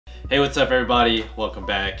Hey, what's up everybody? Welcome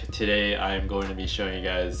back. Today I am going to be showing you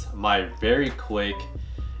guys my very quick,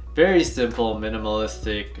 very simple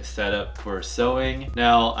minimalistic setup for sewing.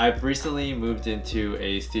 Now, I've recently moved into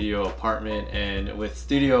a studio apartment, and with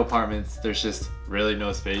studio apartments there's just really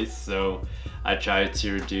no space, so I try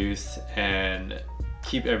to reduce and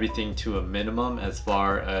keep everything to a minimum as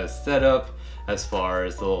far as setup, as far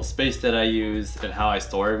as the little space that I use and how I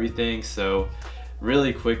store everything. So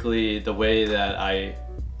really quickly, the way that I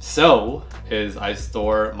sew is I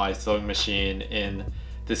store my sewing machine in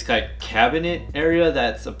this kind of cabinet area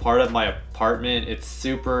that's a part of my apartment. It's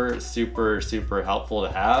super helpful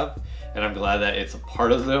to have, and I'm glad that it's a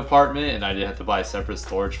part of the apartment and I didn't have to buy separate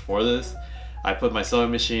storage for this. I put my sewing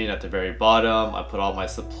machine at the very bottom. I put all my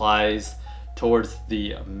supplies towards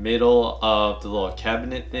the middle of the little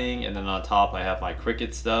cabinet thing, and then on top I have my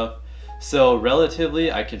Cricut stuff. So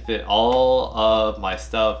relatively I can fit all of my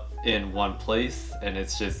stuff in one place, and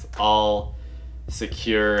it's just all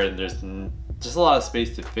secure, and there's just a lot of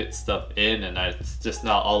space to fit stuff in, and it's just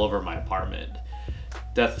not all over my apartment.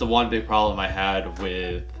 That's the one big problem I had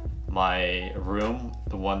with my room,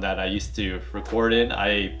 the one that I used to record in.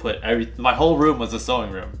 I put my whole room was a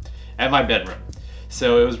sewing room and my bedroom,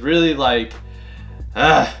 so it was really like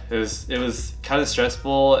it was kind of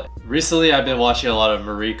stressful. Recently I've been watching a lot of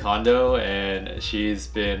Marie Kondo, and she's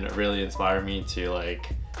been really inspiring me to like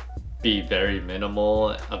be very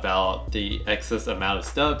minimal about the excess amount of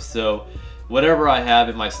stuff. So whatever I have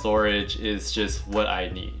in my storage is just what I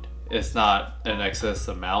need. It's not an excess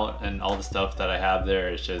amount, and all the stuff that I have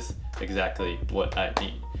there is just exactly what I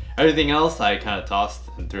need. Everything else I kind of tossed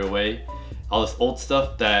and threw away. All this old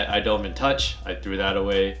stuff that I don't even touch, I threw that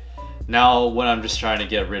away. Now what I'm just trying to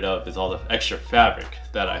get rid of is all the extra fabric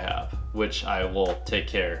that I have, which I will take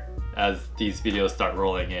care as these videos start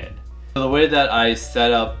rolling in. So the way that I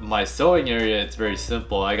set up my sewing area, it's very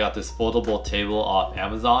simple. I got this foldable table off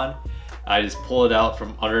Amazon. I just pull it out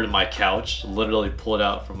from under my couch, literally pull it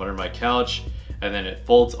out from under my couch, and then it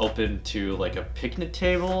folds open to like a picnic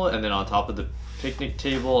table, and then on top of the picnic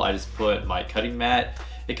table I just put my cutting mat.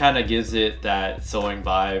 It kind of gives it that sewing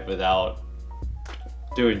vibe without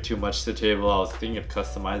doing too much to the table. I was thinking of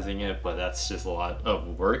customizing it, but that's just a lot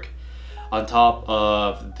of work. On top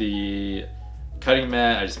of the cutting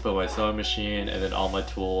mat, I just put my sewing machine, and then all my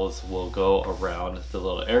tools will go around the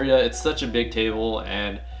little area. It's such a big table,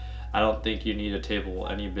 and I don't think you need a table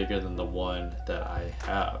any bigger than the one that I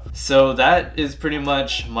have. So that is pretty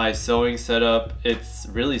much my sewing setup. It's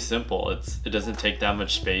really simple. It doesn't take that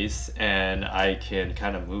much space, and I can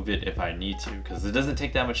kind of move it if I need to, because it doesn't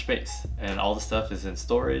take that much space, and all the stuff is in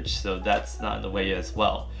storage, so that's not in the way as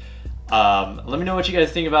well. Let me know what you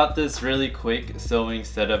guys think about this really quick sewing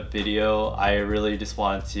setup video. I really just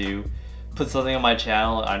wanted to put something on my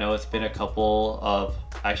channel. I know it's been it's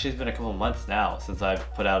been a couple months now since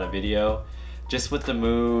I've put out a video, just with the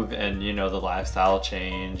move and, you know, the lifestyle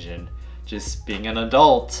change and just being an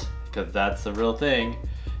adult, because that's the real thing.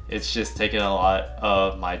 It's just taken a lot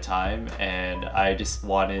of my time, and I just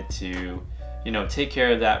wanted to, you know, take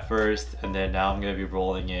care of that first, and then now I'm gonna be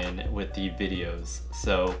rolling in with the videos.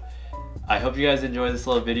 So I hope you guys enjoy this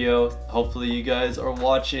little video. Hopefully you guys are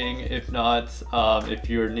watching. If not, if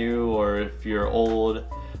you're new or if you're old,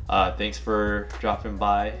 thanks for dropping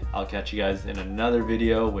by. I'll catch you guys in another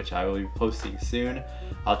video, which I will be posting soon.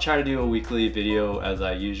 I'll try to do a weekly video as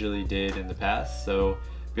I usually did in the past, so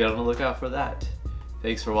be on the lookout for that.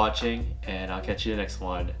 Thanks for watching, and I'll catch you in the next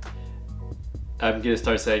one. I'm gonna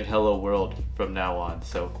start saying hello world from now on,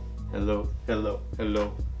 so hello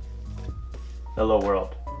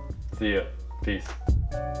world. See ya. Peace.